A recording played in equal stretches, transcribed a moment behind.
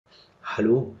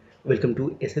Hello, welcome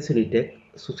to SSUni Tech,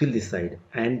 Susil this side,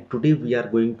 and today we are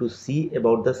going to see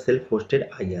about the self-hosted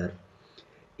IR.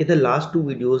 In the last two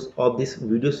videos of this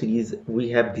video series, we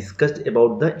have discussed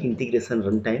about the integration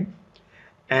runtime,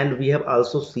 and we have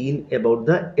also seen about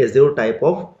the Azure type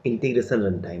of integration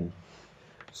runtime.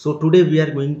 So today we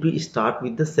are going to start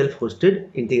with the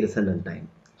self-hosted integration runtime.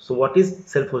 So what is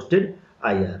self-hosted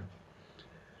IR?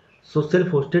 So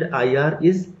self-hosted IR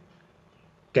is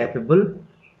capable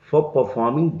for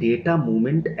performing data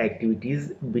movement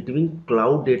activities between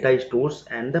cloud data stores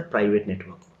and the private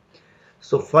network.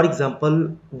 So for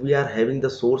example, we are having the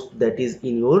source that is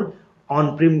in your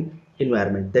on-prem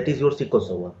environment, that is your SQL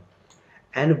server,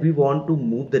 and we want to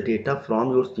move the data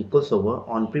from your SQL server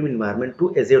on-prem environment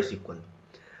to Azure SQL.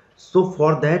 So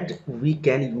for that we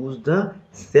can use the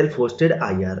self-hosted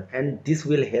IR, and this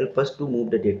will help us to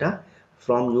move the data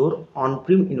from your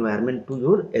on-prem environment to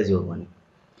your Azure one.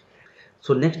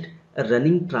 So next,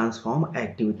 running transform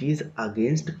activities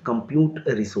against compute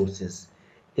resources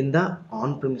in the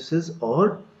on-premises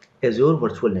or Azure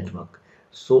virtual network.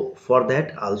 So for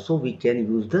that also we can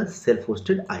use the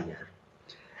self-hosted IR.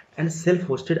 And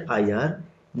self-hosted IR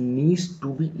needs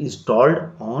to be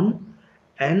installed on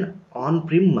an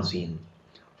on-prem machine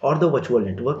or the virtual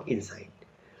network inside.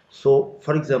 So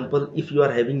for example, if you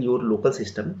are having your local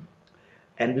system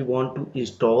and we want to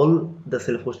install the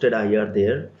self-hosted IR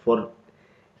there for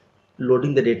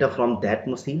loading the data from that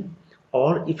machine,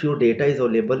 or if your data is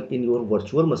available in your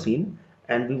virtual machine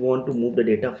and we want to move the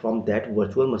data from that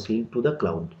virtual machine to the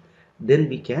cloud, then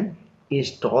we can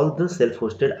install the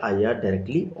self-hosted IR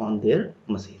directly on their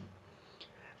machine.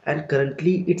 And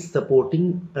currently it's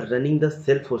supporting running the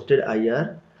self-hosted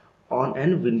IR on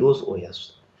an Windows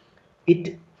OS.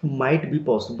 It might be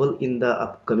possible in the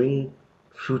upcoming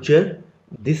future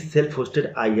this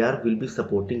self-hosted IR will be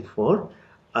supporting for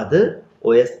other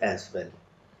OS as well.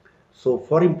 So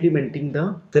for implementing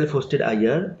the self-hosted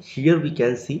IR, here we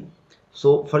can see,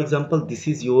 so for example this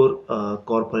is your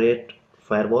corporate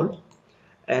firewall,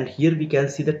 and here we can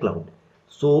see the cloud.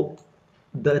 So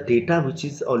the data which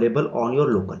is available on your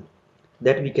local,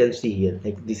 that we can see here,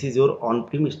 like this is your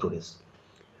on-prem storage.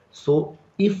 So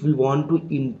if we want to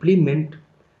implement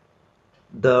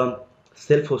the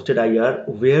self-hosted IR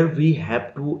where we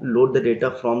have to load the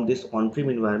data from this on-prem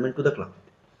environment to the cloud,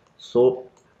 so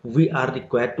we are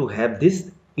required to have this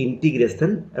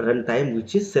integration runtime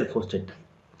which is self-hosted time.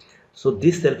 So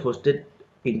this self-hosted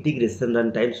integration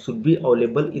runtime should be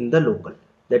available in the local,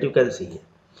 that you can see here.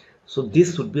 So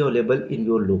this should be available in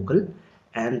your local,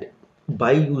 and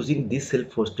by using this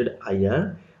self-hosted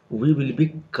IR we will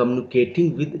be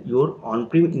communicating with your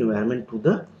on-prem environment to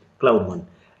the cloud one,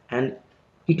 and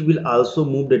it will also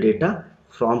move the data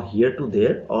from here to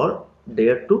there or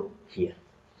there to here.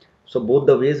 So both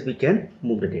the ways we can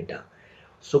move the data.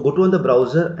 So go to on the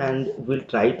browser and we'll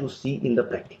try to see in the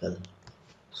practical.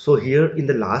 So here in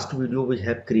the last video we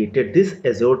have created this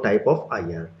Azure type of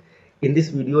IR. In this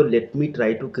video let me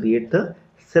try to create the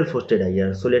self-hosted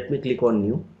IR. So let me click on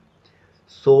new.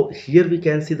 So here we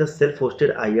can see the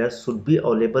self-hosted IR should be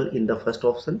available in the first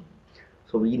option.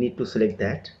 So we need to select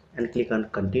that and click on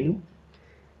continue.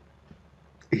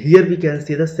 Here we can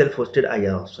see the self-hosted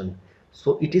IR option.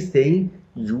 So it is saying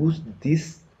use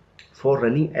this for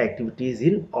running activities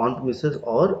in on-premises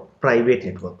or private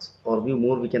networks, or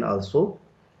we can also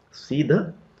see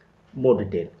the more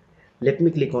detail. Let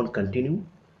me click on continue.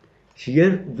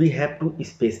 Here we have to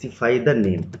specify the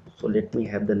name. So let me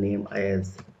have the name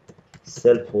as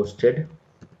self-hosted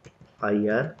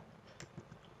IR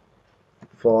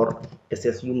for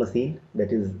SSU machine,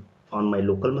 that is on my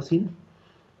local machine.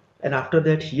 And after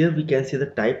that here we can see the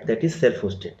type, that is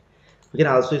self-hosted. We can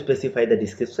also specify the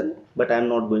description, but I am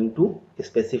not going to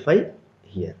specify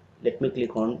here. Let me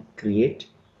click on create.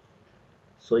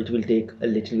 So it will take a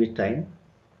little bit time.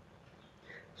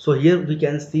 So here we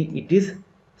can see it is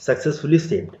successfully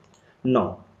saved.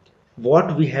 Now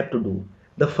what we have to do,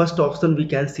 the first option we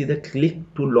can see the click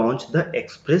to launch the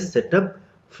express setup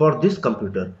for this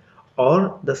computer,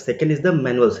 or the second is the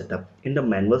manual setup. In the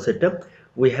manual setup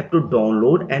we have to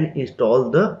download and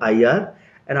install the IR,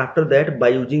 and after that by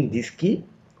using this key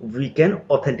we can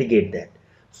authenticate that.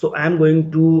 So I am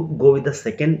going to go with the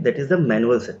second, that is the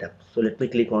manual setup. So let me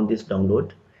click on this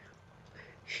download.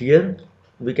 Here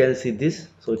we can see this,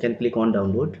 so we can click on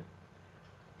download.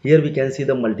 Here we can see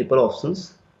the multiple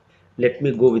options. Let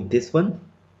me go with this one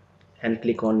and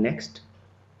click on next.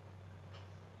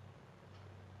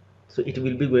 So it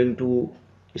will be going to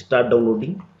start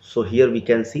downloading. So here we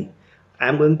can see I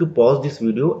am going to pause this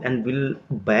video and will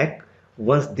back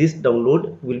once this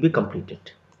download will be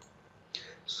completed.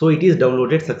 So it is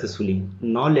downloaded successfully.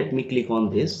 Now let me click on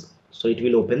this, so it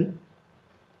will open.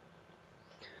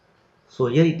 So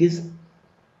here it is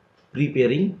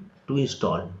preparing to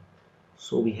install,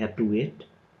 so we have to wait.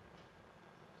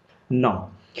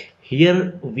 Now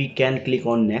here we can click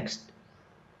on next.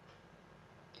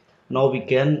 Now we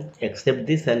can accept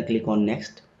this and click on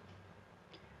next.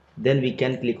 Then we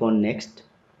can click on next.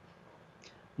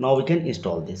 Now we can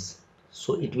install this,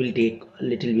 so it will take a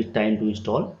little bit time to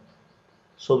install,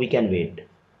 so we can wait.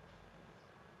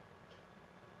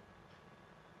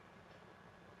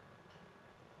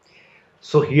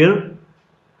 So here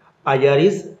IR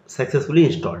is successfully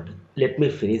installed. Let me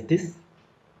finish this,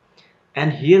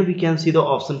 and here we can see the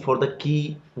option for the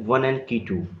key 1 and key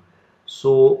 2.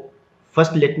 So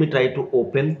first let me try to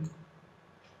open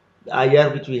the IR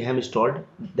which we have installed,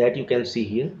 that you can see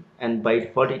here, and by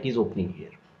default it is opening here.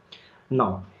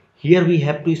 Now here we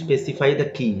have to specify the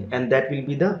key, and that will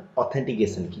be the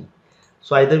authentication key.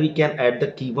 So either we can add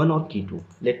the key 1 or key 2.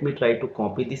 Let me try to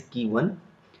copy this key 1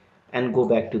 and go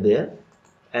back to there,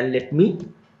 and let me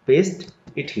paste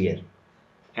it here,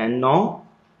 and now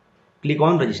click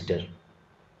on register.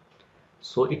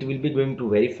 So it will be going to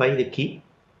verify the key,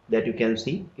 that you can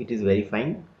see it is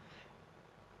verifying.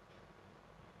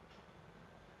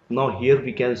 Now here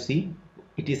we can see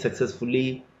it is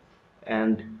successfully,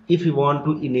 and if you want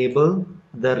to enable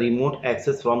the remote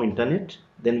access from internet,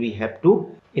 then we have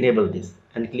to enable this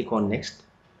and click on next,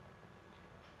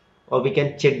 or we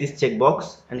can check this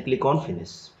checkbox and click on finish.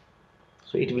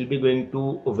 So it will be going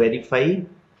to verify,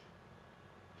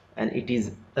 and it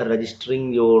is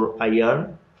registering your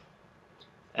IR,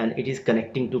 and it is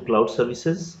connecting to cloud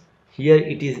services. Here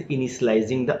it is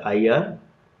initializing the IR.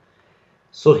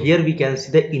 So here we can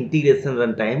see the integration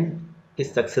runtime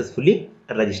is successfully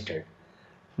registered.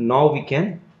 Now we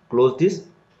can close this,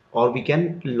 or we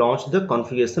can launch the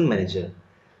configuration manager.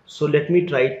 So let me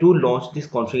try to launch this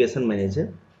configuration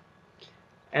manager,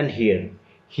 and here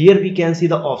we can see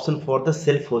the option for the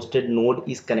self-hosted node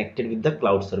is connected with the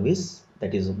cloud service.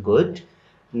 That is good.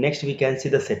 Next we can see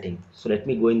the setting. So let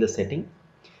me go in the setting,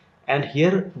 and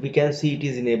here we can see it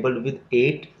is enabled with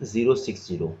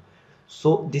 8060.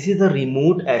 So this is the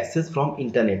remote access from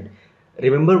internet.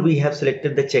 Remember we have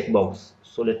selected the checkbox,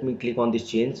 so let me click on this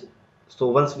change. So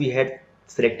once we had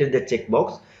selected the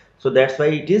checkbox, so that's why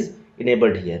it is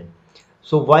enabled here.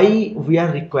 So why we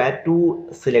are required to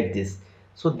select this?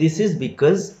 So this is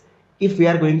because if we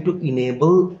are going to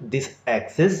enable this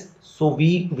access, so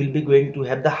we will be going to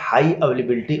have the high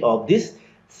availability of this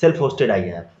self-hosted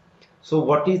IR. So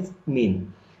what is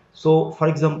mean? So for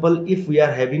example, if we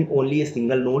are having only a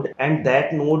single node and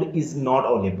that node is not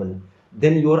available,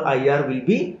 then your IR will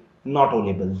be not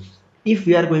available. If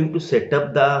we are going to set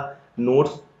up the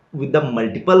nodes with the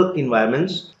multiple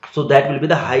environments, so that will be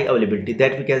the high availability,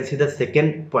 that we can see the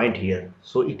second point here.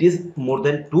 So it is more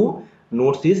than 2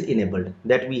 nodes is enabled,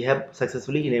 that we have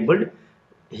successfully enabled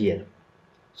here.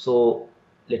 So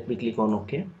let me click on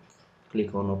OK,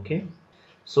 click on OK.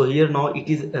 So here now it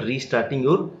is restarting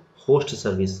your host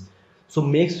service. So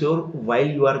make sure while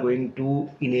you are going to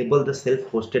enable the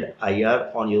self-hosted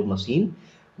IR on your machine,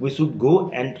 we should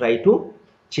go and try to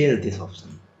change this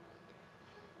option.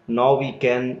 Now we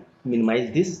can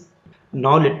minimize this.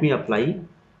 Now let me apply,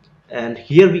 and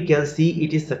here we can see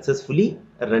it is successfully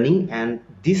running, and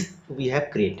this we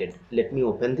have created. Let me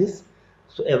open this.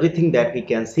 So everything that we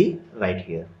can see right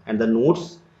here, and the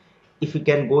nodes, if we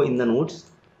can go in the nodes,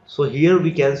 so here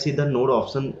we can see the node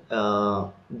option,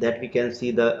 that we can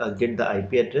see the get the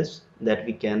IP address, that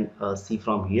we can see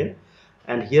from here,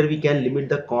 and here we can limit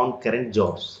the concurrent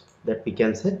jobs that we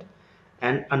can set,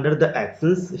 and under the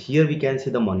actions here we can see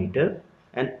the monitor,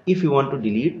 and if you want to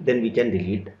delete, then we can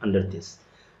delete under this.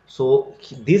 So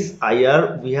this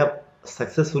IR we have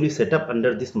successfully set up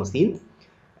under this machine,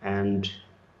 and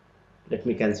let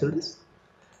me cancel this.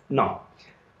 Now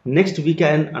next we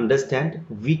can understand,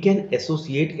 we can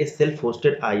associate a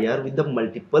self-hosted IR with the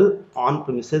multiple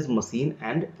on-premises machine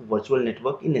and virtual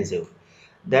network in Azure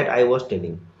that I was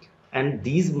telling, and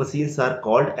these machines are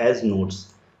called as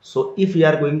nodes. So if we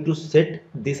are going to set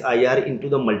this IR into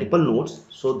the multiple nodes,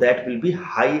 so that will be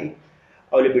high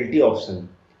availability option.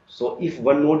 So if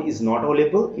one node is not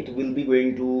available, it will be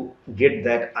going to get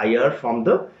that IR from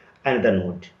the another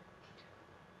node.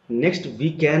 Next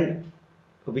we can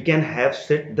have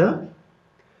set the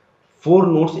 4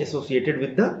 nodes associated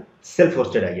with the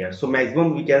self-hosted IR. So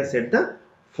maximum we can set the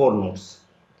 4 nodes.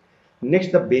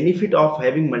 Next, the benefit of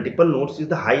having multiple nodes is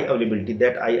the high availability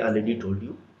that I already told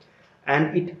you,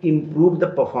 and it improves the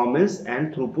performance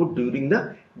and throughput during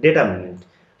the data movement.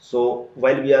 So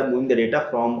while we are moving the data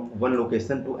from one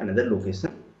location to another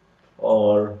location,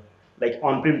 or like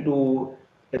on-prem to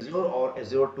Azure or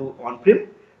Azure to on-prem,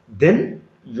 then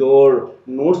your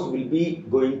nodes will be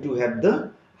going to have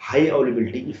the high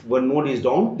availability. If one node is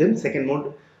down, then second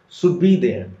node should be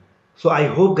there. So I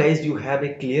hope guys you have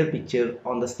a clear picture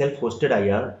on the self-hosted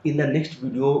IR. In the next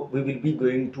video, we will be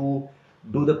going to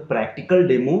do the practical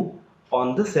demo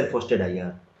on the self-hosted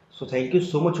IR. So thank you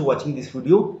so much for watching this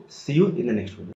video. See you in the next video.